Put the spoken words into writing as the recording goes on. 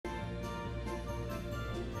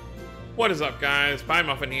What is up, guys? Pie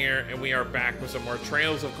Muffin here, and we are back with some more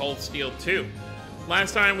Trails of Cold Steel 2.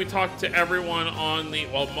 Last time we talked to everyone on the,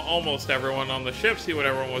 well, almost everyone on the ship, see what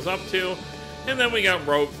everyone was up to, and then we got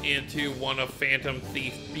roped into one of Phantom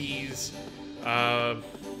Thief B's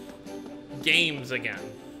games again,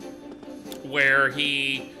 where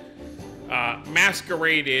he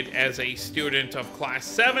masqueraded as a student of Class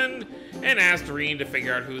 7 and asked Reen to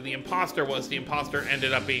figure out who the imposter was. The imposter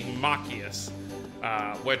ended up being Machias,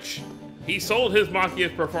 which he sold his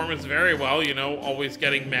Machias performance very well, you know, always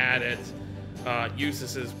getting mad at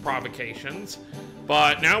Eustace's provocations.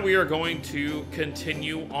 But now we are going to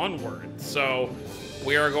continue onward. So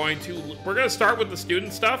we're going to start with the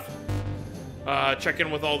student stuff. Check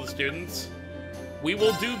in with all the students. We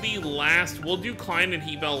will do we'll do Klein and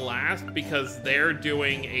Hebel last because they're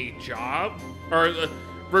doing a job, or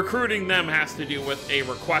recruiting them has to do with a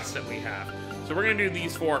request that we have. So we're gonna do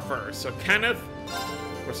these four first. So Kenneth,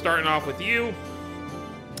 we're starting off with you.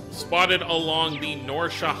 Spotted along the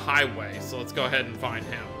Norsha Highway. So let's go ahead and find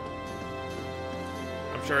him.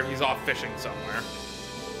 I'm sure he's off fishing somewhere.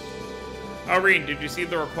 Oh, Reen, did you see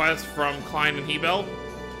the request from Klein and Hebel?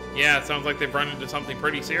 Yeah, it sounds like they've run into something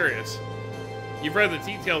pretty serious. You've read the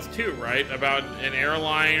details too, right? About an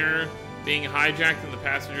airliner being hijacked and the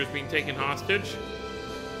passengers being taken hostage?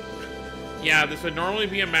 Yeah, this would normally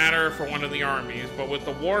be a matter for one of the armies, but with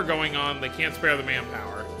the war going on, they can't spare the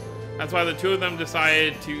manpower. That's why the two of them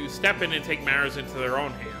decided to step in and take matters into their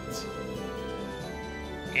own hands.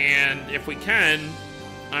 And if we can,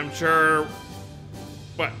 I'm sure...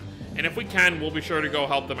 And if we can, we'll be sure to go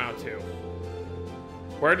help them out too.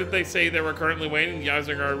 Where did they say they were currently waiting? The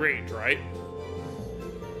Isengard range, right?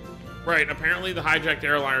 Right, apparently the hijacked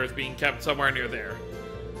airliner is being kept somewhere near there.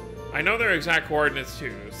 I know their exact coordinates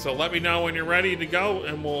too, so let me know when you're ready to go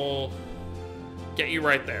and we'll get you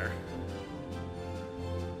right there.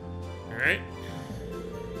 Alright.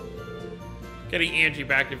 Getting Angie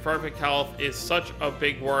back in perfect health is such a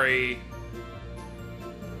big worry.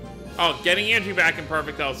 Oh, getting Angie back in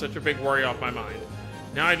perfect health is such a big worry off my mind.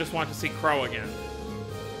 Now I just want to see Crow again.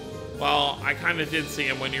 Well, I kind of did see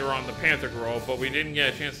him when you were on the Panther Grove, but we didn't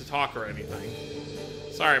get a chance to talk or anything.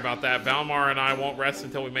 Sorry about that. Valmar and I won't rest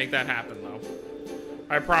until we make that happen, though.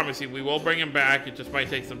 I promise you, we will bring him back. It just might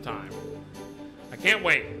take some time. I can't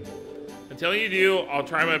wait. Until you do, I'll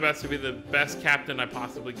try my best to be the best captain I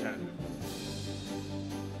possibly can.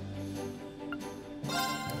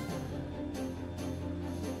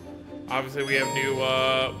 Obviously, we have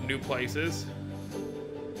new places.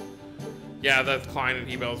 Yeah, that's Klein and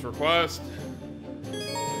Hebel's request.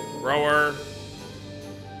 Rower.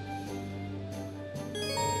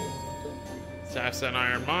 Safsen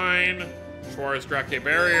Iron Mine. Schwarz Drake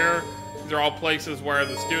Barrier. These are all places where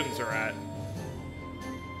the students are at.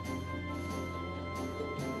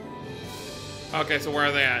 Okay, so where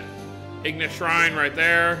are they at? Ignis Shrine right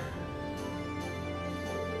there.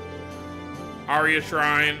 Arya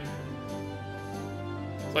Shrine.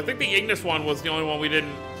 So I think the Ignis one was the only one we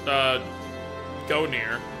didn't go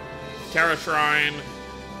near. Terra Shrine.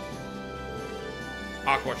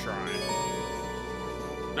 Aqua Shrine.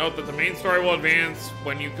 Note that the main story will advance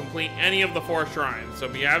when you complete any of the 4 shrines, so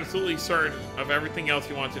be absolutely certain of everything else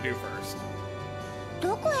you want to do first.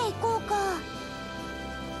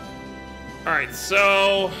 Alright,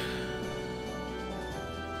 so...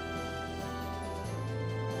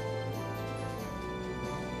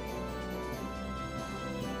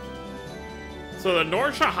 So the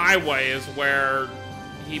Norsha Highway is where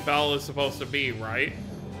Hebel is supposed to be, right?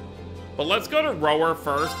 But let's go to Rower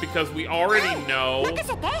first, because we already know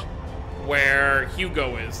where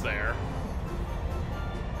Hugo is there.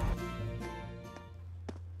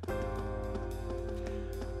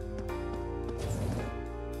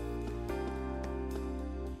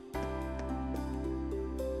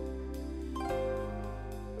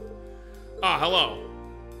 Ah, hello.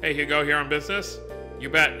 Hey, Hugo, here on business? You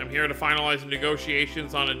bet. I'm here to finalize the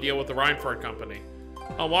negotiations on a deal with the Reinford Company.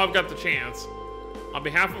 Oh, well, I've got the chance. On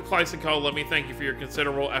behalf of Clysico, let me thank you for your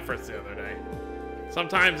considerable efforts the other day.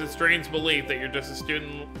 Sometimes it strains belief that you're just a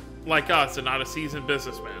student like us and not a seasoned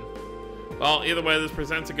businessman. Well, either way, this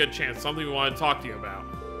presents a good chance, something we want to talk to you about.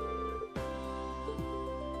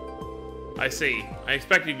 I see. I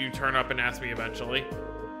expected you to turn up and ask me eventually.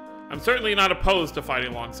 I'm certainly not opposed to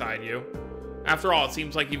fighting alongside you. After all, it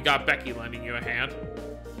seems like you've got Becky lending you a hand.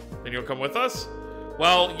 Then you'll come with us?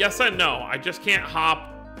 Well, yes and no. I just can't hop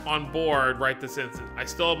on board right this instant. I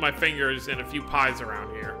still have my fingers in a few pies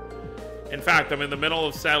around here. In fact, I'm in the middle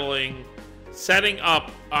of setting up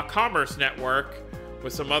a commerce network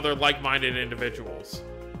with some other like-minded individuals.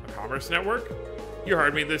 A commerce network? You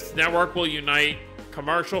heard me. This network will unite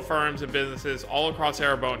commercial firms and businesses all across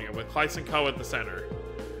Erebonia, with Clyce & Co. at the center.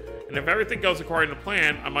 And if everything goes according to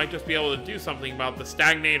plan, I might just be able to do something about the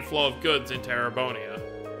stagnated flow of goods into Erebonia.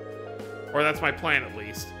 Or that's my plan, at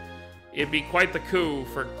least. It'd be quite the coup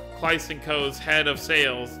for Clyce & Co.'s head of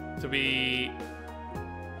sales to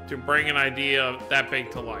bring an idea that big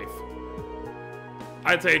to life.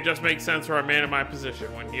 I'd say it just makes sense for a man in my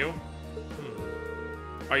position, wouldn't you?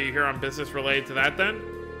 Are you here on business related to that, then?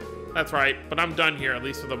 That's right, but I'm done here, at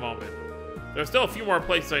least for the moment. There's still a few more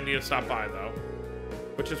places I need to stop by, though.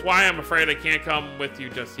 Which is why I'm afraid I can't come with you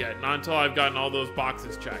just yet, not until I've gotten all those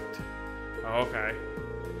boxes checked. Oh, okay.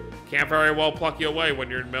 Can't very well pluck you away when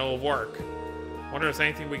you're in the middle of work. Wonder if there's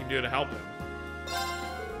anything we can do to help him.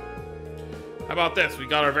 How about this? We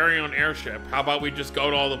got our very own airship. How about we just go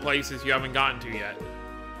to all the places you haven't gotten to yet?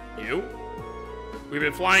 You? We've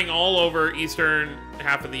been flying all over eastern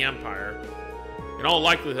half of the Empire. In all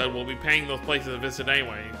likelihood, we'll be paying those places a visit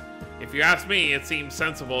anyway. If you ask me, it seems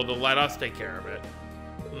sensible to let us take care of it.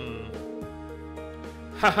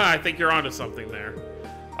 Haha, I think you're onto something there.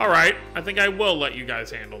 Alright, I think I will let you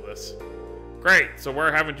guys handle this. Great, so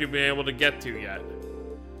where haven't you been able to get to yet?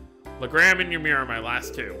 Legram and Ymir are my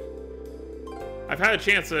last two. I've had a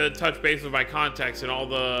chance to touch base with my contacts in all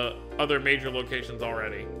the other major locations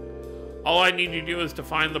already. All I need you to do is to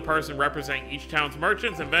find the person representing each town's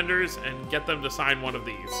merchants and vendors and get them to sign one of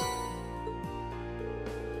these.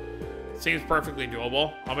 Seems perfectly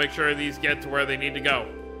doable. I'll make sure these get to where they need to go.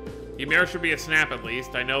 Ymir should be a snap at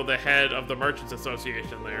least. I know the head of the Merchants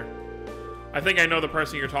Association there. I think I know the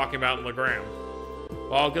person you're talking about in Legram.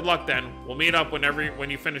 Well, good luck then. We'll meet up when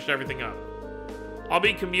you finish everything up. I'll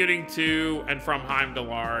be commuting to and from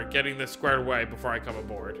Heimdallar, getting this squared away before I come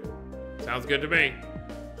aboard. Sounds good to me.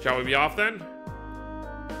 Shall we be off then?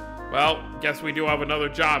 Well, guess we do have another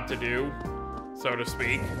job to do, so to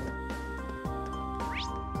speak.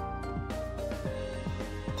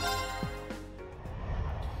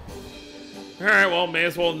 Alright, well, may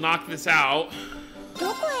as well knock this out.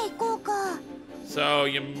 So,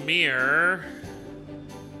 Ymir...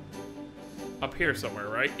 Up here somewhere,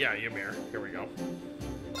 right? Yeah, Ymir. Here we go.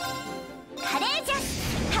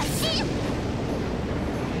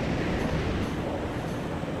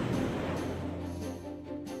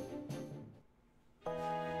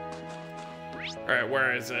 Alright,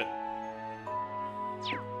 where is it?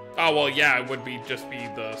 Oh, well, yeah, it would just be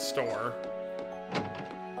the store.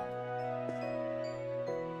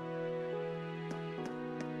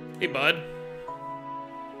 Hey, bud.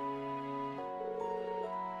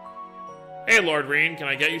 Hey, Lord Reen, can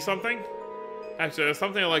I get you something? Actually, there's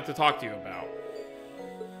something I'd like to talk to you about.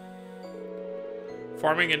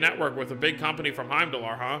 Forming a network with a big company from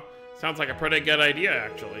Heimdallar, huh? Sounds like a pretty good idea,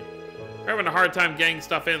 actually. We're having a hard time getting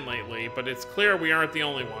stuff in lately, but it's clear we aren't the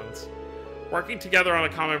only ones. Working together on a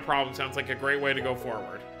common problem sounds like a great way to go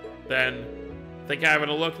forward. Then, think of having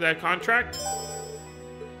a look at that contract?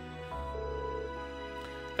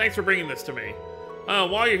 Thanks for bringing this to me.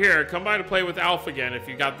 While you're here, come by to play with Alf again if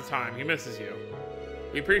you got the time. He misses you.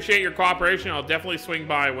 We appreciate your cooperation. I'll definitely swing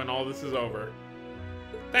by when all this is over.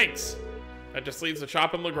 Thanks. That just leaves the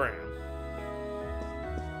shop in Legram.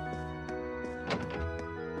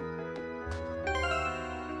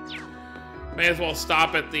 May as well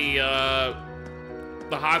stop at the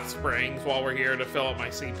hot springs while we're here to fill up my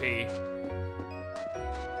CP.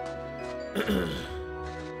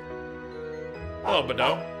 Hello,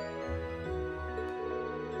 Bado.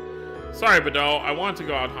 Sorry, Bado, I want to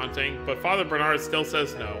go out hunting, but Father Bernard still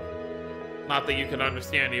says no. Not that you can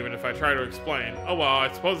understand even if I try to explain. Oh well,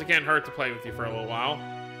 I suppose it can't hurt to play with you for a little while.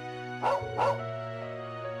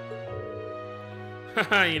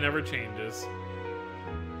 Haha, he never changes.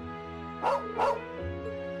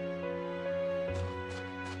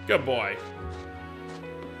 Good boy.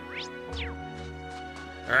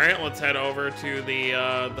 Alright, let's head over to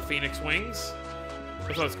the Phoenix Wings.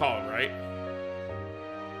 That's what it's called, right?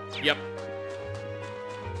 Yep.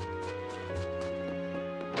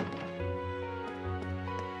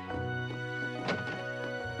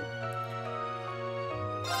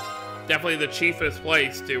 Definitely the cheapest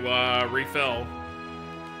place to refill.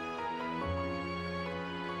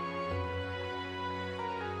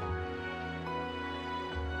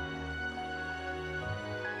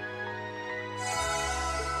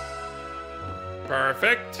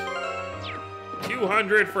 Perfect.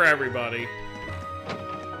 200 for everybody.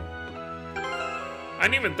 I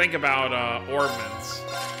didn't even think about ornaments.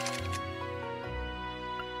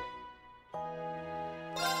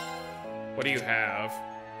 What do you have?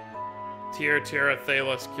 Tira,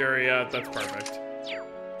 Thalos, Curia. That's perfect.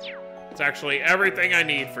 It's actually everything I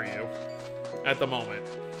need for you at the moment.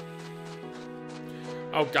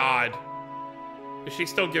 Oh, God. Is she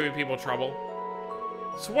still giving people trouble?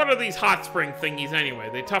 So what are these hot spring thingies anyway?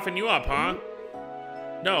 They toughen you up, huh?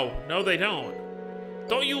 No, they don't.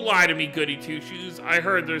 Don't you lie to me, goody two-shoes. I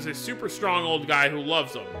heard there's a super strong old guy who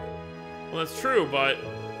loves them. Well, that's true, but...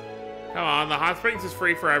 Come on, the hot springs is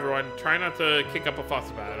free for everyone. Try not to kick up a fuss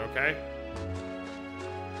about it, okay?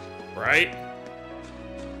 Right?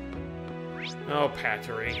 Oh,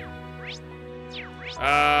 Pattery.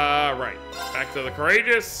 Right. Back to the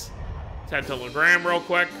Courageous. Head to Legram real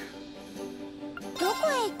quick.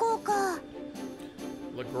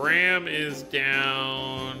 Legram is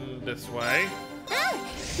down this way.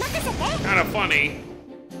 Kind of funny.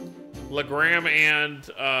 Legram and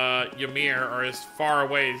Ymir are as far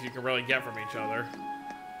away as you can really get from each other.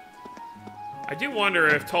 I do wonder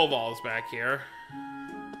if Toval is back here.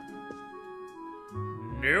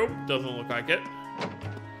 Nope, doesn't look like it.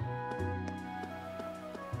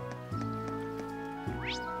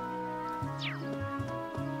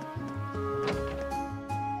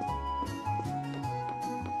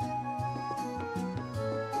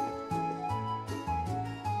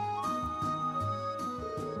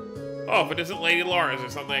 Oh, if it isn't Lady Laura, is there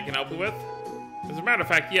something I can help you with? As a matter of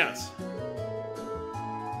fact, yes.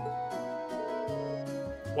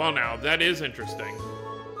 Well now, that is interesting.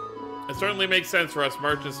 It certainly makes sense for us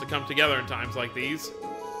merchants to come together in times like these.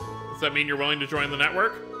 Does that mean you're willing to join the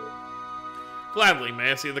network? Gladly.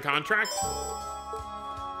 May I see the contract?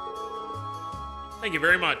 Thank you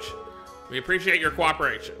very much. We appreciate your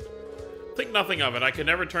cooperation. Think nothing of it. I could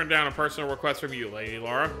never turn down a personal request from you, Lady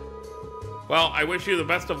Laura. Well, I wish you the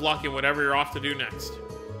best of luck in whatever you're off to do next.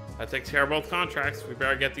 That takes care of both contracts. We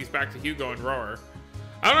better get these back to Hugo and Rower.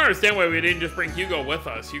 I don't understand why we didn't just bring Hugo with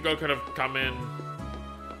us. Hugo could have come in.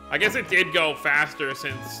 I guess it did go faster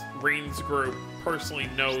since Reen's group personally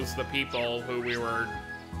knows the people who we were,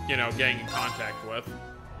 you know, getting in contact with.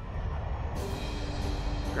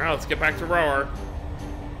 Alright, let's get back to Rower.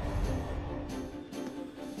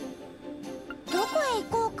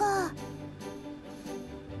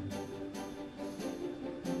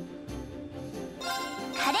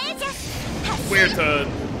 Weird to...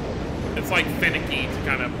 It's like finicky to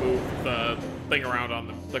kind of move the thing around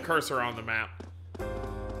on the cursor on the map.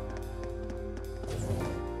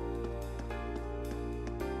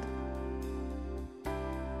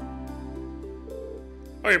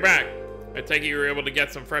 Oh, you're back. I take it you were able to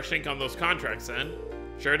get some fresh ink on those contracts then.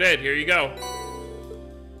 Sure did. Here you go.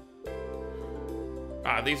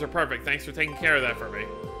 Ah, these are perfect. Thanks for taking care of that for me.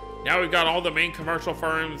 Now we've got all the main commercial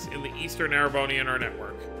firms in the Eastern Erebony in our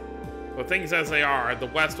network. With things as they are, the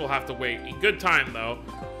West will have to wait. In good time, though,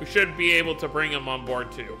 we should be able to bring them on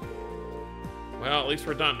board, too. Well, at least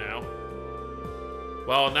we're done now.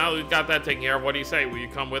 Well, now that we've got that taken care of, what do you say? Will you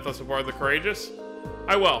come with us aboard the Courageous?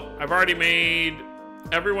 I will. I've already made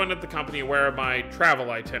everyone at the company aware of my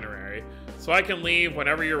travel itinerary, so I can leave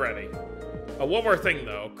whenever you're ready. One more thing,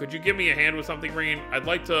 though. Could you give me a hand with something, Reen? I'd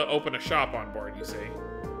like to open a shop on board, you see.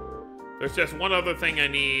 There's just one other thing I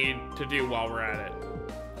need to do while we're at it.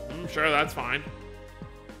 Sure, that's fine.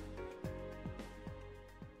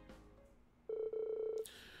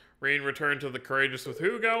 Reen returned to the Courageous with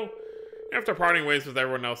Hugo. After parting ways with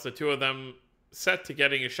everyone else, the two of them set to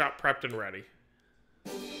getting a shop prepped and ready.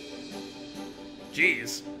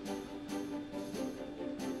 Jeez.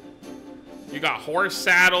 You got horse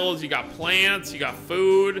saddles, you got plants, you got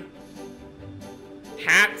food,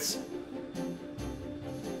 hats.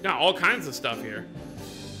 You got all kinds of stuff here.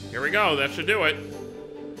 Here we go, that should do it.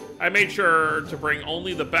 I made sure to bring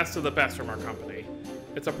only the best of the best from our company.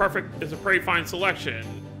 It's a pretty fine selection,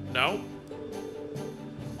 no?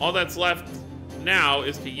 All that's left now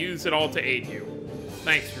is to use it all to aid you.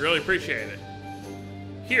 Thanks, really appreciate it.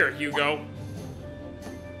 Here, Hugo.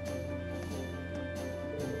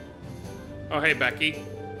 Oh, hey, Becky.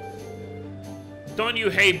 Don't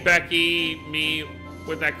you hate Becky me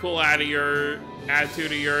with that cool attitude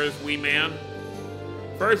of yours, wee man?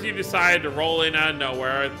 First you decide to roll in out of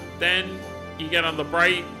nowhere, then you get on the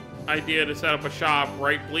bright idea to set up a shop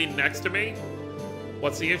right bleeding next to me?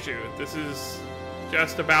 What's the issue? This is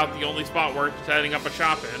just about the only spot worth setting up a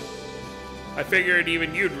shop in. I figured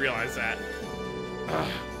even you'd realize that.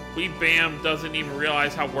 Wee Bam doesn't even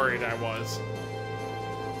realize how worried I was.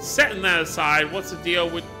 Setting that aside, what's the deal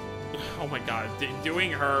with... Oh my god,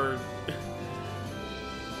 doing her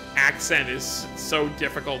accent is so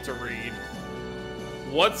difficult to read.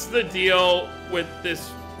 What's the deal with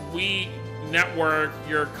this wee network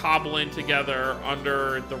you're cobbling together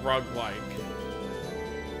under the rug like?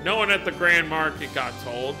 No one at the Grand Market got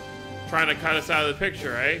told. Trying to cut us out of the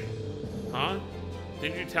picture, eh? Huh?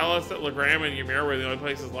 Didn't you tell us that Legram and Ymir were the only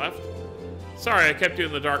places left? Sorry, I kept you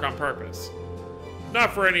in the dark on purpose.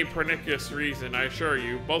 Not for any pernicious reason, I assure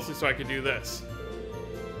you, mostly so I could do this.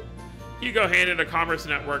 Hugo handed a Commerce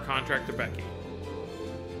Network contract to Becky.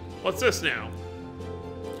 What's this now?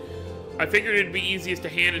 I figured it'd be easiest to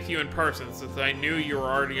hand it to you in person since I knew you were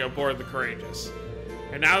already aboard the Courageous.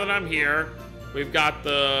 And now that I'm here, we've got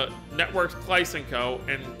the Network's Klysenko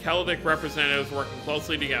and Keldic representatives working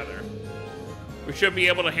closely together. We should be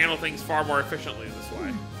able to handle things far more efficiently this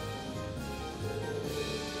way.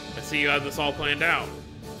 I see you had this all planned out.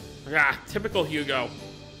 Ah, typical Hugo.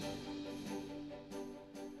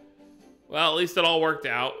 Well, at least it all worked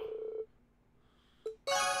out.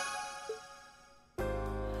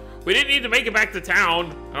 We didn't need to make it back to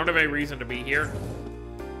town. I don't have any reason to be here.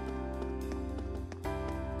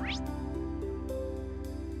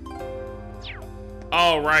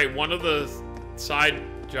 Oh, right. One of the side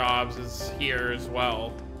jobs is here as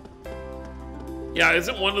well. Yeah,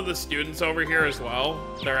 isn't one of the students over here as well?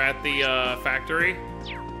 They're at the factory.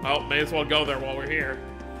 Oh, may as well go there while we're here.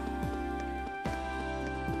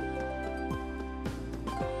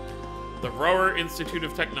 The Rower Institute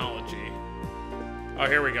of Technology. Oh,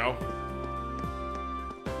 here we go.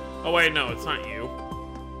 Oh, wait, no, it's not you.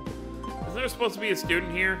 Isn't there supposed to be a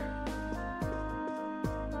student here?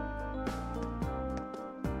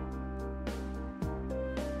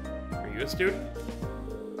 Are you a student?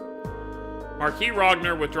 Marquis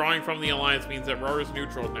Rogner withdrawing from the Alliance means that Rower's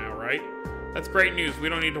neutral now, right? That's great news. We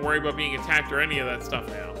don't need to worry about being attacked or any of that stuff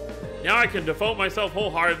now. Now I can devote myself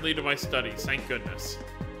wholeheartedly to my studies, thank goodness.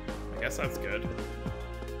 I guess that's good.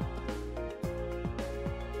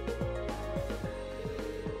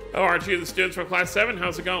 Oh, aren't you the students from Class 7?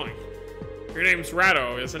 How's it going? Your name's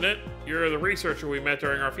Rado, isn't it? You're the researcher we met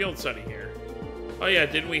during our field study here. Oh yeah,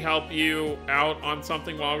 didn't we help you out on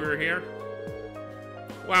something while we were here?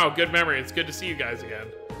 Wow, good memory. It's good to see you guys again.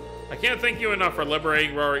 I can't thank you enough for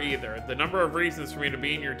liberating Rower either. The number of reasons for me to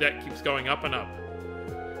be in your debt keeps going up and up.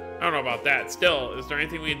 I don't know about that. Still, is there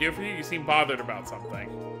anything we can do for you? You seem bothered about something.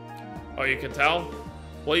 Oh, you can tell?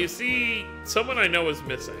 Well, you see, someone I know is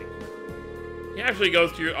missing. He actually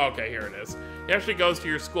goes to your... Okay, here it is. He actually goes to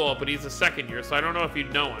your school, but he's a second year, so I don't know if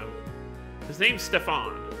you'd know him. His name's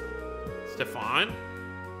Stefan. Stefan?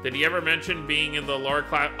 Did he ever mention being in the lower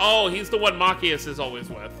class? Oh, he's the one Machias is always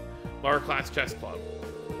with. Lower class chess club.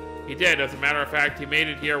 He did. As a matter of fact, he made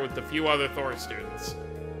it here with a few other Thor students.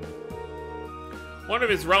 One of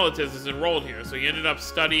his relatives is enrolled here, so he ended up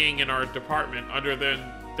studying in our department under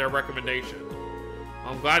their recommendation.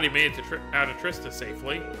 I'm glad he made it out of Trista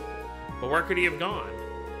safely. But where could he have gone?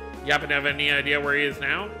 You happen to have any idea where he is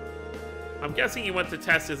now? I'm guessing he went to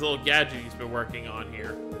test his little gadget he's been working on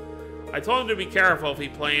here. I told him to be careful if he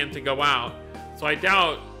planned to go out, so I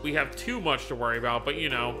doubt we have too much to worry about, but you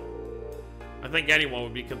know, I think anyone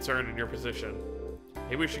would be concerned in your position.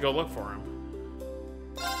 Maybe we should go look for him.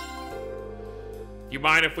 You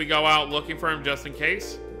mind if we go out looking for him just in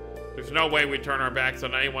case? There's no way we'd turn our backs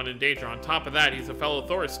on anyone in danger. On top of that, he's a fellow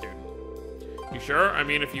Thor student. You sure? I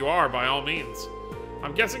mean, if you are, by all means.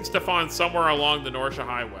 I'm guessing Stefan's somewhere along the Norsha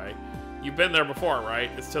Highway. You've been there before, right?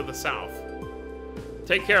 It's to the south.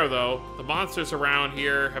 Take care, though. The monsters around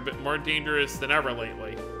here have been more dangerous than ever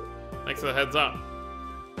lately. Thanks for the heads up.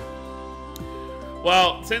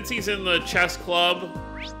 Well, since he's in the chess club,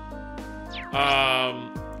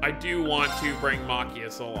 I do want to bring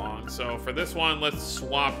Machias along. So for this one, let's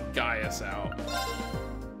swap Gaius out.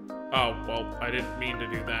 Oh, well, I didn't mean to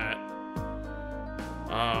do that.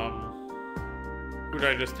 Who did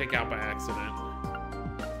I just take out by accident?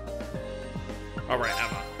 Oh, right,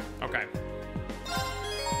 Emma. Okay.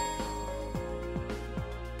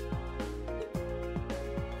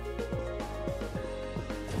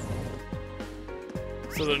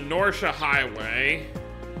 So the Norsha Highway.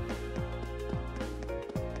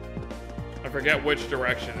 I forget which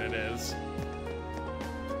direction it is.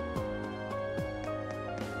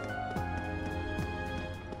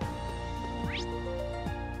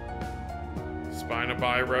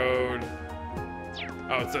 Spinaby Road.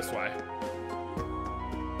 Oh, it's this way.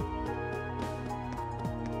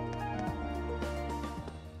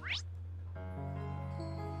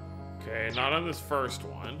 Okay, not on this first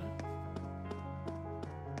one.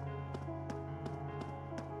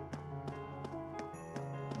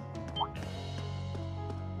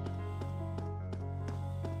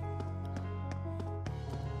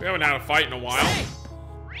 We haven't had a fight in a while.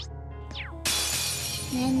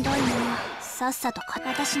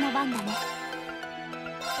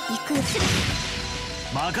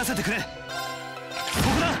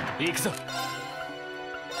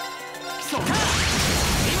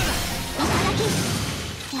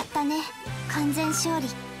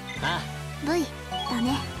 V だ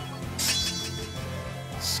ね。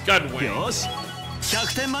 Scudwing. よし、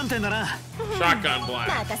100点満点だな。 Shotgun blast.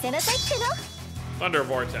 任せなさいっての。 Thunder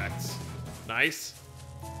Vortex. Nice.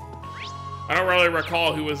 I don't really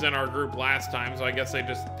recall who was in our group last time, so I guess they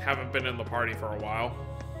just haven't been in the party for a while.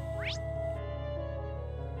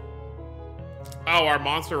 Oh, our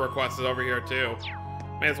monster request is over here too.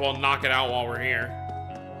 May as well knock it out while we're here.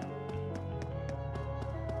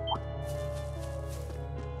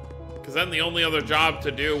 Because then the only other job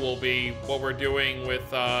to do will be what we're doing with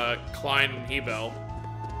Klein and Hebel.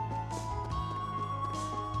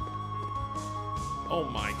 Oh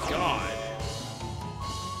my god.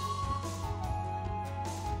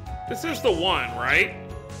 This is the one, right?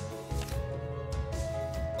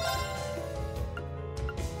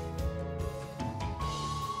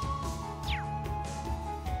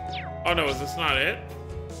 Oh no, is this not it?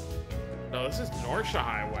 No, this is Norsha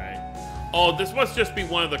Highway. Oh, this must just be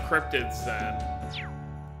one of the cryptids then.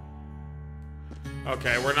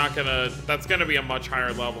 Okay, we're not gonna... That's gonna be a much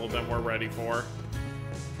higher level than we're ready for.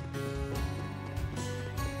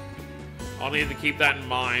 I'll need to keep that in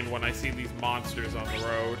mind when I see these monsters on the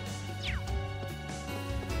road.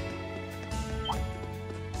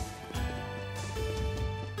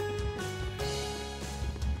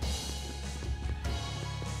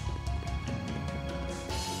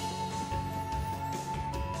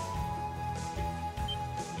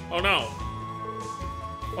 Oh no.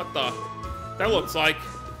 What the? That looks like...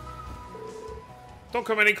 Don't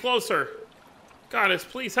come any closer. Goddess,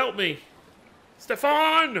 please help me.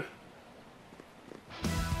 Stefan!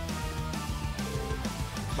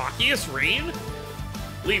 Machias Rain?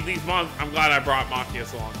 Leave these monsters... I'm glad I brought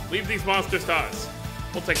Machias along. Leave these monsters to us.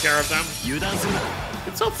 We'll take care of them.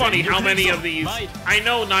 It's so funny how many of these... I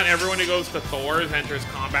know not everyone who goes to Thor's enters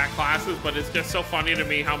combat classes, but it's just so funny to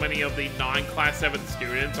me how many of the non-Class 7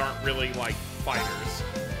 students aren't really, like, fighters.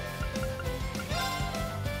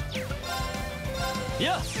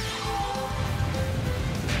 Yeah.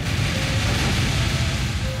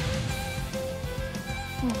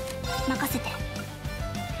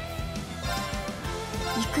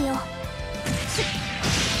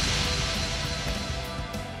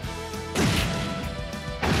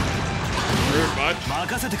 Rude much.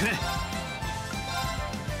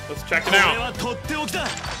 Let's check it out.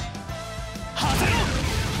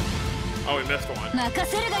 Oh, we missed one.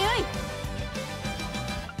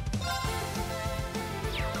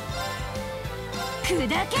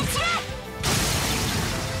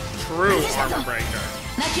 True armor breaker.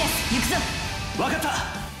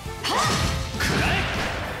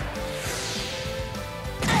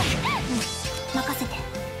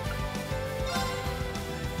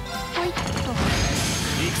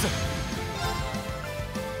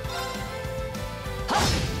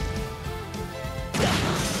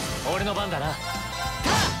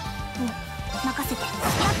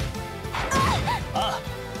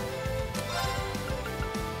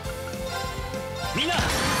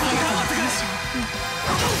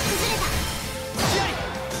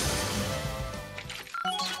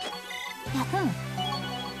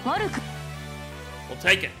 We'll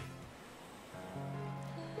take it.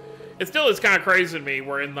 It still is kind of crazy to me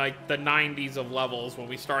we're in like the 90s of levels when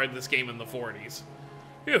we started this game in the 40s.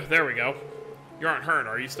 Phew, there we go. You aren't hurt,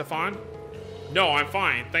 are you, Stefan? No, I'm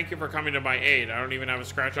fine. Thank you for coming to my aid. I don't even have a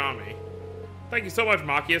scratch on me. Thank you so much,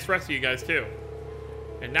 Machias. Rest of you guys, too.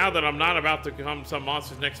 And now that I'm not about to become some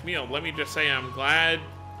monster's next meal, let me just say I'm glad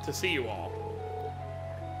to see you all.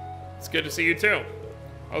 It's good to see you, too.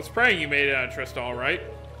 I was praying you made it out of Trista all right.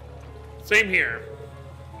 Same here.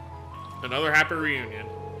 Another happy reunion.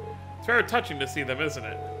 It's very touching to see them, isn't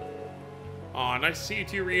it? Aw, nice to see you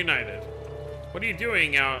two reunited. What are you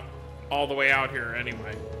doing out all the way out here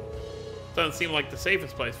anyway? Doesn't seem like the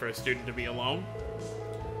safest place for a student to be alone.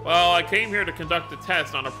 Well, I came here to conduct a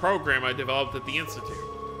test on a program I developed at the Institute.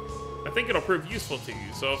 I think it'll prove useful to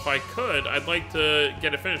you, so if I could, I'd like to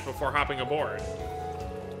get it finished before hopping aboard.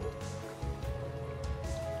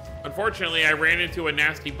 Unfortunately, I ran into a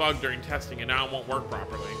nasty bug during testing and now it won't work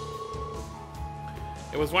properly.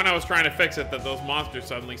 It was when I was trying to fix it that those monsters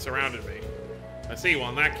suddenly surrounded me. I see, well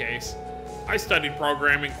in that case, I studied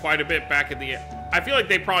programming quite a bit back at the... I feel like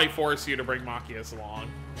they probably force you to bring Machias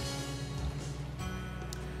along.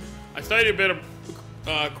 I studied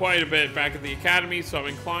quite a bit back at the academy, so I'm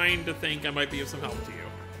inclined to think I might be of some help to you.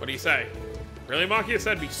 What do you say? Really, Machias?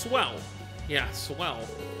 That'd be swell. Yeah, swell.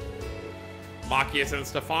 Machias and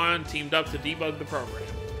Stefan teamed up to debug the program.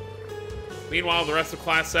 Meanwhile, the rest of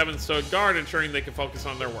Class 7 stood guard, ensuring they could focus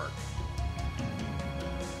on their work.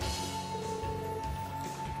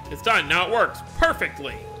 It's done. Now it works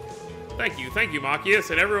perfectly. Thank you,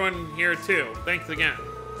 Machias, and everyone here too. Thanks again.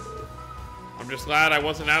 I'm just glad I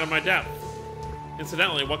wasn't out of my depth.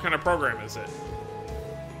 Incidentally, what kind of program is it?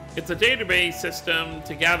 It's a database system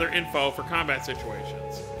to gather info for combat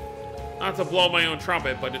situations. Not to blow my own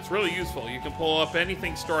trumpet, but it's really useful. You can pull up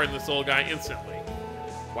anything stored in this little guy instantly.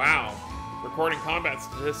 Wow. Recording combat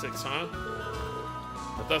statistics, huh?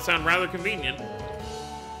 That does sound rather convenient.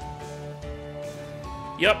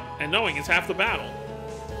 Yep, and knowing is half the battle.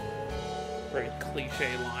 Very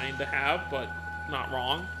cliche line to have, but not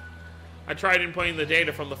wrong. I tried inputting the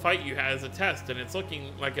data from the fight you had as a test, and it's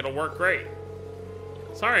looking like it'll work great.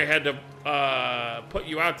 Sorry I had to put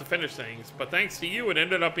you out to finish things, but thanks to you, it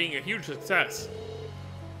ended up being a huge success.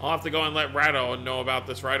 I'll have to go and let Rado know about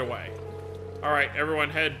this right away. Alright,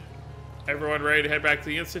 everyone ready to head back to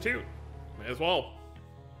the Institute? May as well.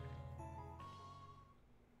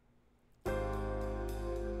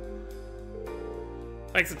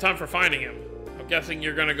 Thanks a ton for finding him. I'm guessing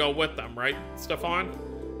you're gonna go with them, right, Stefan?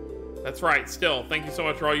 That's right, still, thank you so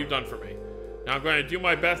much for all you've done for me. Now I'm going to do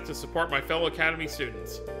my best to support my fellow Academy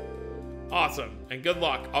students. Awesome, and good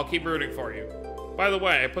luck. I'll keep rooting for you. By the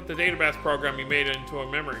way, I put the database program you made into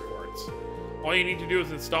a memory quartz. All you need to do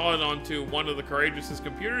is install it onto one of the Courageous'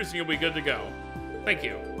 computers and you'll be good to go. Thank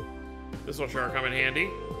you. This will sure come in handy.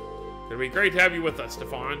 It'll be great to have you with us,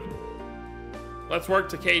 Stefan. Let's work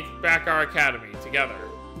to take back our Academy together.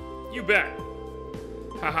 You bet.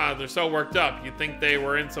 Haha, they're so worked up, you'd think they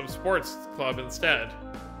were in some sports club instead.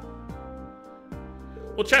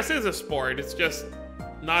 Well, chess is a sport, it's just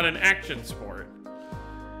not an action sport.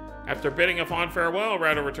 After bidding a fond farewell,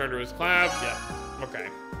 Rado returned to his club. Yeah, okay.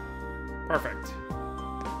 Perfect.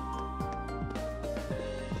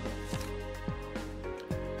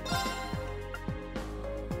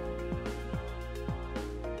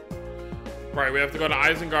 Right, we have to go to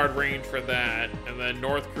Isengard Range for that, and then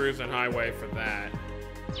North Cruise and Highway for that.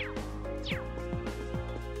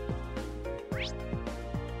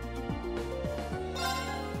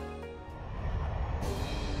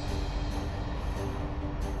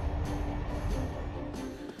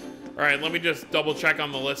 Alright, let me just double check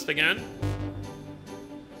on the list again.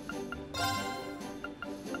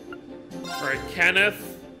 Alright,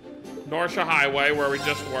 Kenneth, Norsha Highway, where we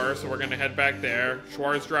just were, so we're gonna head back there.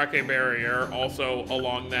 Schwarzdrake Barrier, also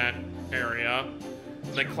along that area.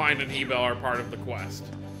 And then Klein and Hebel are part of the quest.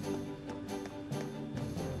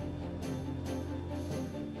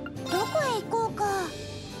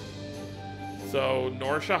 So,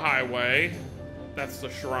 Norsha Highway, that's the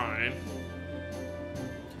shrine.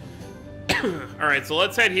 Alright, so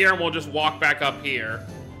let's head here and we'll just walk back up here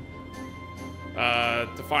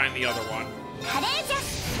to find the other one.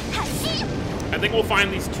 I think we'll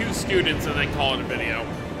find these two students and then call it a video.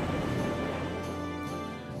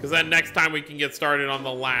 Because then next time we can get started on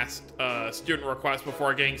the last student request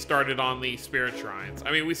before getting started on the spirit shrines.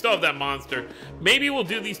 I mean, we still have that monster. Maybe we'll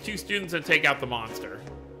do these two students and take out the monster.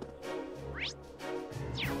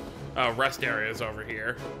 Rest area is over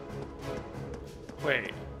here.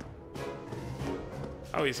 Wait.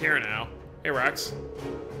 Oh, he's here now. Hey, Rex.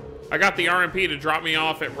 I got the RMP to drop me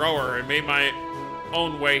off at Rower and made my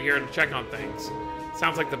own way here to check on things.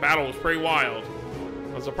 Sounds like the battle was pretty wild.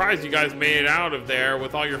 I'm surprised you guys made it out of there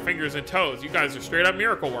with all your fingers and toes. You guys are straight up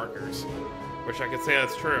miracle workers. Wish I could say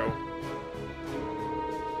that's true.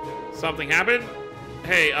 Something happened?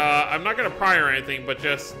 Hey, I'm not gonna pry or anything, but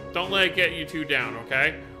just don't let it get you two down,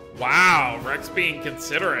 okay? Wow, Rex being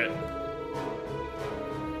considerate.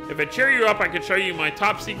 If it cheer you up, I could show you my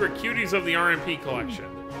top secret cuties of the RMP collection.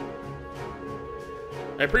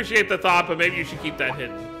 I appreciate the thought, but maybe you should keep that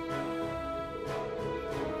hidden.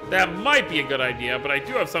 That might be a good idea, but I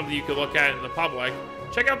do have something you could look at in the public.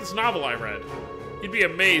 Check out this novel I read. You'd be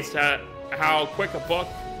amazed at how quick a book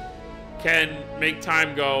can make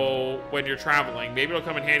time go when you're traveling. Maybe it'll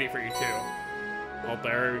come in handy for you too. Well,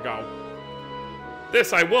 there we go.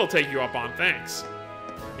 This I will take you up on, thanks.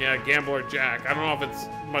 Yeah, Gambler Jack. I don't know if it's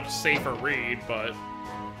much safer read, but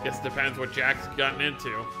I guess it depends what Jack's gotten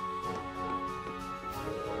into.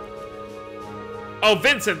 Oh,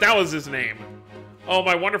 Vincent, that was his name. Oh,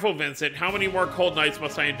 my wonderful Vincent, how many more cold nights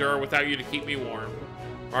must I endure without you to keep me warm?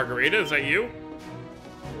 Margarita, is that you?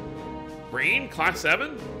 Rain, Class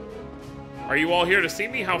 7? Are you all here to see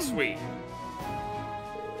me? How sweet.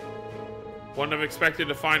 Wouldn't have expected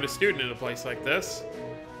to find a student in a place like this.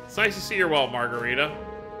 It's nice to see you're well, Margarita.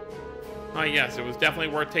 Ah, yes, it was definitely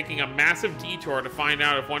worth taking a massive detour to find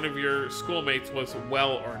out if one of your schoolmates was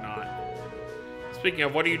well or not. Speaking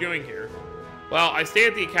of, what are you doing here? Well, I stayed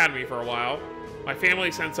at the academy for a while. My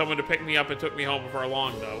family sent someone to pick me up and took me home before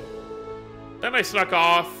long, though. Then I snuck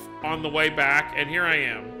off on the way back, and here I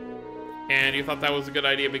am. And you thought that was a good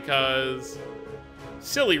idea because...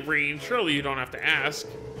 Silly Reen, surely you don't have to ask.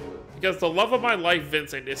 Because the love of my life,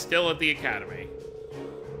 Vincent, is still at the academy.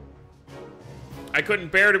 I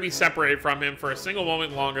couldn't bear to be separated from him for a single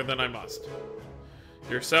moment longer than I must.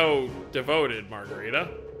 You're so devoted, Margarita.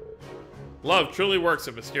 Love truly works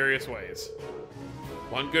in mysterious ways.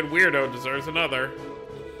 One good weirdo deserves another.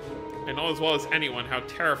 I know as well as anyone how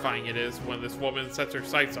terrifying it is when this woman sets her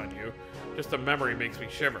sights on you. Just the memory makes me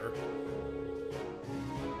shiver.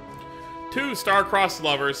 Two star-crossed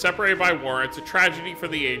lovers separated by war. It's a tragedy for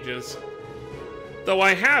the ages. Though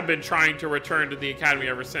I have been trying to return to the academy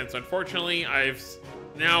ever since. Unfortunately, I've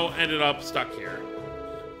now ended up stuck here.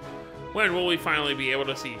 When will we finally be able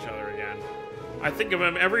to see each other again? I think of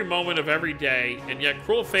him every moment of every day, and yet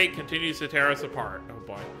cruel fate continues to tear us apart. Oh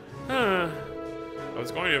boy. I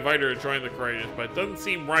was going to invite her to join the Courageous, but it doesn't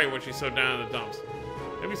seem right when she's so down in the dumps.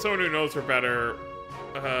 Maybe someone who knows her better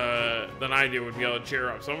than I do would be able to cheer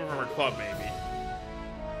her up. Someone from her club, maybe.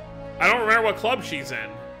 I don't remember what club she's in.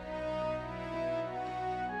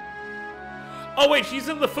 Oh wait, she's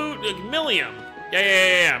in the food, Milliam.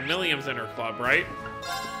 Yeah. Milliam's in her club, right?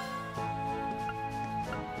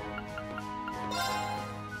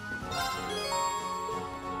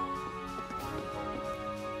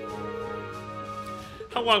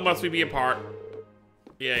 How long must we be apart?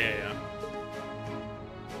 Yeah.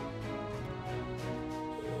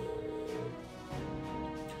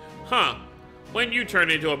 Huh. When you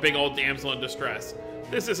turned into a big old damsel in distress.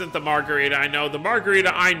 This isn't the Margarita I know. The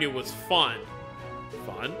Margarita I knew was fun.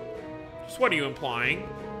 Fun? Just what are you implying?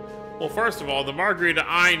 Well, first of all, the Margarita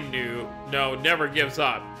I know never gives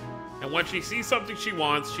up. And when she sees something she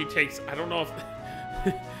wants, she takes... I don't know if...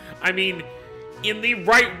 I mean... In the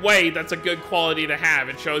right way, that's a good quality to have.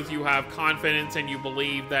 It shows you have confidence and you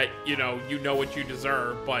believe that, you know what you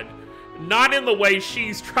deserve, but not in the way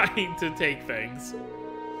she's trying to take things.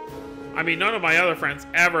 I mean, none of my other friends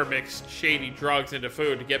ever mixed shady drugs into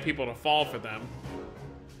food to get people to fall for them.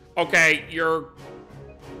 Okay,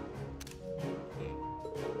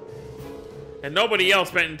 And nobody else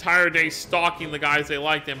spent entire days stalking the guys they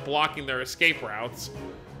liked and blocking their escape routes.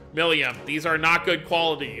 Milliam, these are not good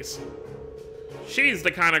qualities. She's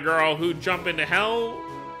the kind of girl who'd jump into hell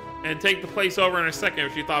and take the place over in a second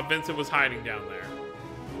if she thought Vincent was hiding down there.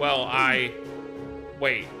 Well,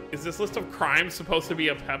 Wait, is this list of crimes supposed to be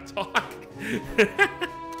a pep talk?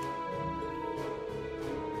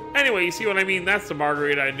 Anyway, you see what I mean? That's the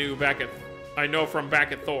Margarita I know from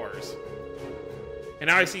back at Thor's. And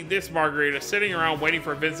now I see this Margarita sitting around waiting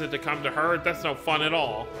for Vincent to come to her. That's no fun at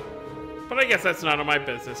all. But I guess that's none of my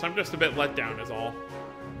business. I'm just a bit let down is all.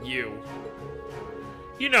 You.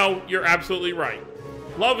 You know, you're absolutely right.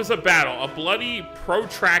 Love is a battle, a bloody,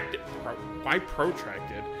 protracted... Why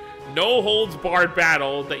protracted? No-holds-barred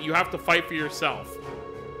battle that you have to fight for yourself.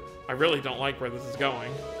 I really don't like where this is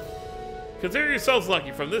going. Consider yourselves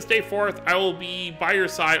lucky. From this day forth, I will be by your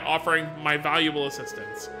side offering my valuable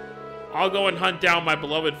assistance. I'll go and hunt down my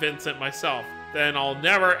beloved Vincent myself. Then I'll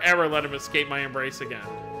never, ever let him escape my embrace again.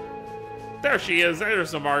 There she is.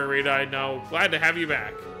 There's the Margarita I know. Glad to have you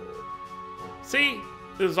back. See?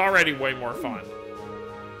 This is already way more fun.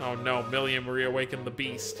 Oh no, Milliam reawakened the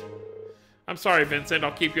beast. I'm sorry, Vincent.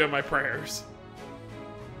 I'll keep you in my prayers.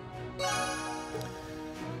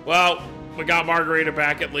 Well, we got Margarita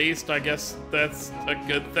back at least. I guess that's a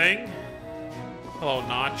good thing. Hello,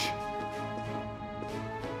 Notch.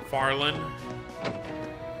 Farland.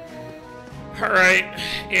 Alright,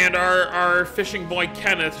 and our fishing boy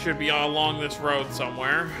Kenneth should be along this road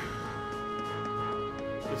somewhere.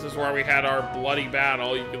 This is where we had our bloody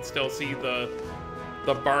battle. You can still see the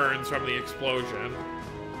burns from the explosion.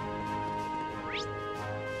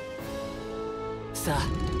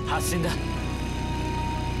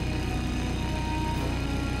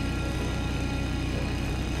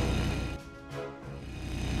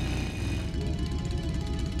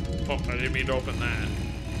 Oh, I didn't mean to open that.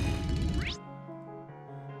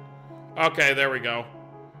 Okay, there we go.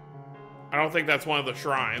 I don't think that's one of the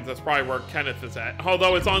shrines. That's probably where Kenneth is at.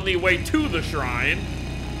 Although it's on the way to the shrine.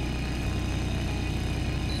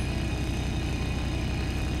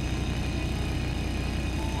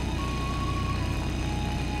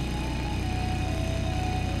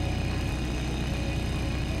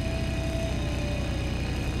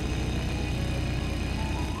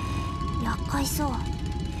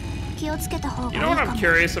 You know what I'm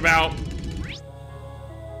curious about?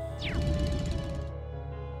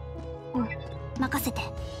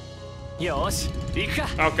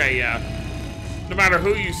 Okay, yeah. No matter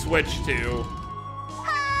who you switch to.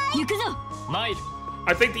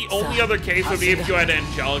 I think the only other case would be if you had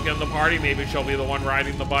Angelica in the party. Maybe she'll be the one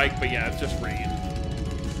riding the bike, but yeah, it's just Reed.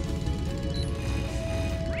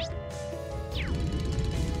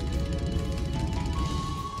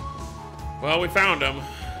 Well, we found him.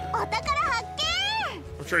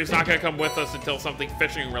 I'm sure he's not gonna come with us until something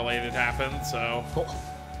fishing related happens, so...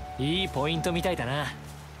 Like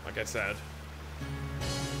I said.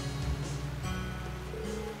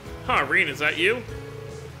 Huh, Reen, is that you?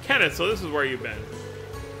 Kenneth, so this is where you've been.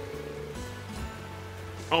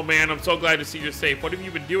 Oh man, I'm so glad to see you're safe. What have you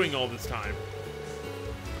been doing all this time?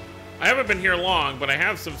 I haven't been here long, but I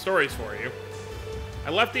have some stories for you.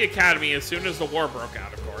 I left the academy as soon as the war broke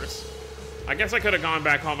out, of course. I guess I could have gone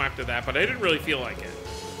back home after that, but I didn't really feel like it.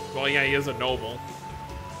 Well, yeah, he is a noble.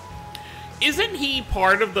 Isn't he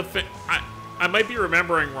part of the... I might be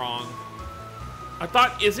remembering wrong. I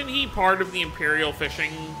thought, isn't he part of the Imperial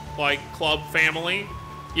Fishing, like, club family?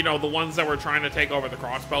 You know, the ones that were trying to take over the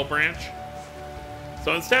Crossbow branch?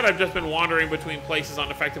 So instead, I've just been wandering between places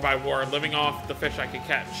unaffected by war, living off the fish I could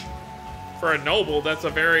catch. For a noble, that's a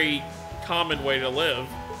very common way to live.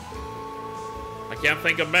 I can't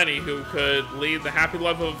think of many who could lead the happy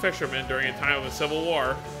life of a fisherman during a time of a civil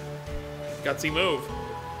war. Gutsy move.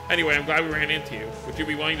 Anyway, I'm glad we ran into you. Would you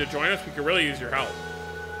be willing to join us? We could really use your help.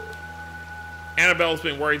 Annabelle's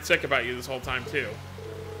been worried sick about you this whole time, too.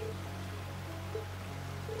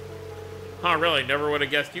 Huh, really? Never would have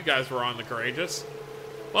guessed you guys were on the Courageous.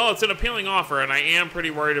 Well, it's an appealing offer, and I am pretty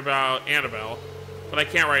worried about Annabelle. But I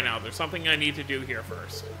can't right now. There's something I need to do here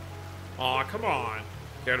first. Aw, come on.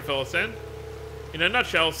 Care to fill us in? In a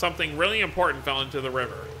nutshell, something really important fell into the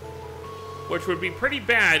river. Which would be pretty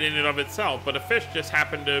bad in and of itself, but a fish just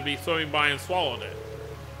happened to be swimming by and swallowed it.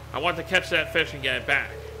 I want to catch that fish and get it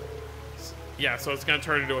back. Yeah, so it's going to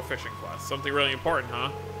turn into a fishing quest. Something really important,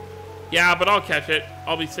 huh? Yeah, but I'll catch it.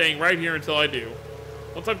 I'll be staying right here until I do.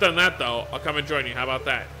 Once I've done that, though, I'll come and join you. How about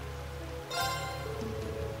that?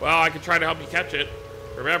 Well, I could try to help you catch it.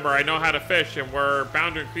 Remember, I know how to fish, and we're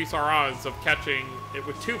bound to increase our odds of catching it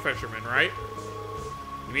with 2 fishermen, right?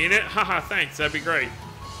 You mean it? Haha, thanks. That'd be great.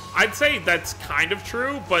 I'd say that's kind of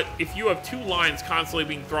true, but if you have 2 lines constantly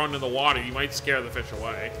being thrown in the water, you might scare the fish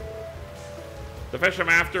away. The fish I'm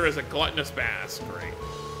after is a gluttonous bass. Great.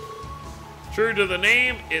 True to the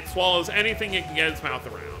name, it swallows anything it can get its mouth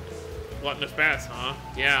around. Gluttonous bass, huh?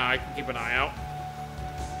 Yeah, I can keep an eye out.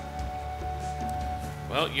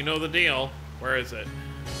 Well, you know the deal. Where is it?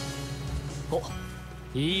 Well,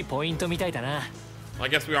 I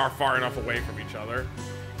guess we are far enough away from each other.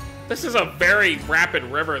 This is a very rapid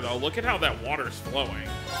river, though. Look at how that water's flowing.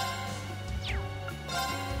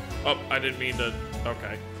 Oh, I didn't mean to...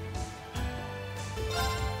 Okay.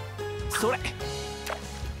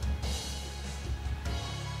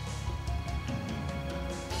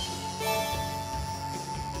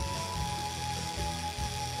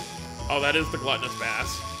 Oh, that is the gluttonous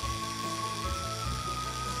bass.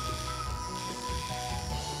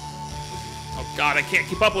 Oh god, I can't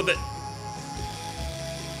keep up with it.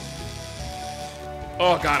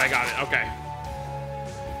 Oh god, I got it. Okay.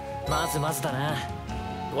 Gluttonous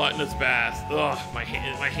bass. Ugh, my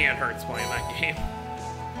hand hurts playing that game.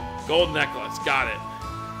 Gold necklace. Got it.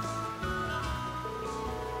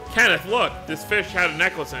 Kenneth, look. This fish had a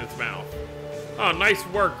necklace in its mouth. Oh, nice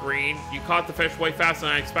work, Green. You caught the fish way faster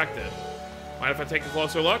than I expected. Mind if I take a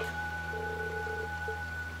closer look?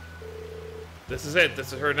 This is it.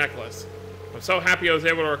 This is her necklace. I'm so happy I was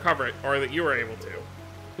able to recover it, or that you were able to.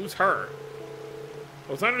 Who's her?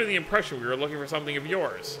 I was under the impression we were looking for something of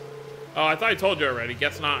yours. Oh, I thought I told you already.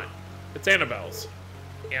 Guess not. It's Annabelle's.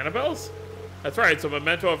 Annabelle's? That's right. It's a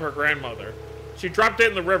memento of her grandmother. She dropped it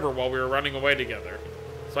in the river while we were running away together.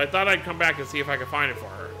 So I thought I'd come back and see if I could find it for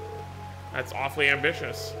her. That's awfully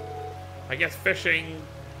ambitious. I guess fishing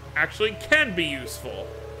actually can be useful.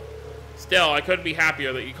 Still, I couldn't be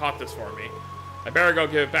happier that you caught this for me. I better go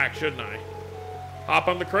give it back, shouldn't I? Hop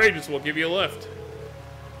on the Courageous, we'll give you a lift.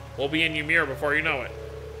 We'll be in Ymir before you know it.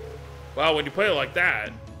 Well, when you play it like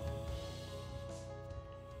that...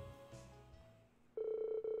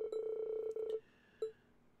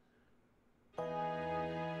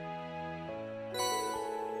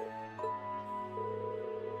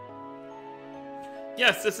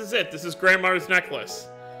 Yes, this is it. This is Grandmother's necklace.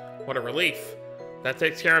 What a relief. That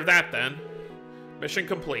takes care of that, then. Mission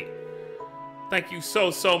complete. Thank you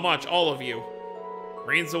so much, all of you.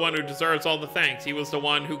 Reen's the one who deserves all the thanks. He was the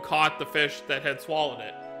one who caught the fish that had swallowed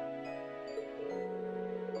it.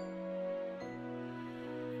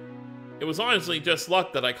 It was honestly just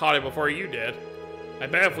luck that I caught it before you did. I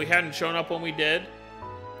bet if we hadn't shown up when we did,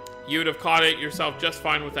 you would have caught it yourself just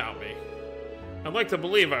fine without me. I'd like to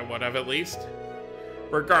believe I would have, at least.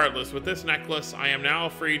 Regardless, with this necklace, I am now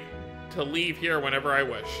free to leave here whenever I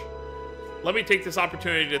wish. Let me take this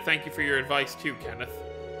opportunity to thank you for your advice too, Kenneth.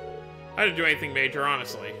 I didn't do anything major,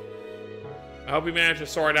 honestly. I hope we managed to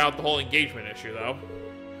sort out the whole engagement issue, though.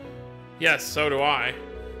 Yes, so do I.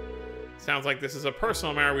 Sounds like this is a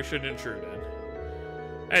personal matter we shouldn't intrude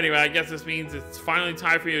in. Anyway, I guess this means it's finally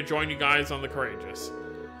time for you to join you guys on the Courageous.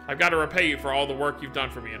 I've got to repay you for all the work you've done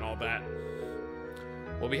for me and all that.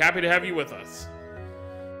 We'll be happy to have you with us.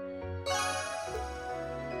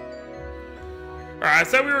 Alright, I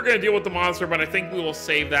said we were going to deal with the monster, but I think we will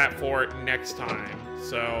save that for next time.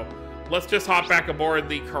 So, let's just hop back aboard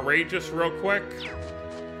the Courageous real quick.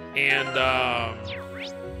 And,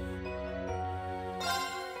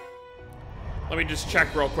 let me just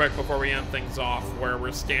check real quick before we end things off where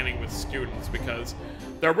we're standing with students, because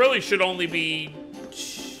there really should only be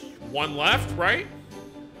one left, right?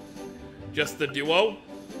 Just the duo?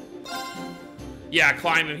 Yeah,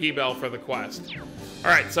 Klein and Hebel for the quest.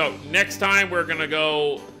 Alright, so next time we're gonna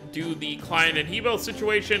go do the Klein and Hebel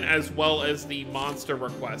situation as well as the monster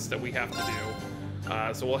request that we have to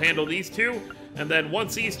do. So we'll handle these two, and then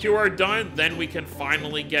once these two are done, then we can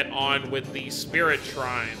finally get on with the spirit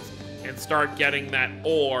shrines and start getting that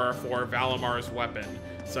ore for Valamar's weapon.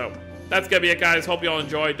 So that's gonna be it, guys. Hope you all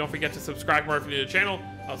enjoyed. Don't forget to subscribe more if you're new to the channel.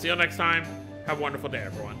 I'll see you all next time. Have a wonderful day,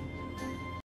 everyone.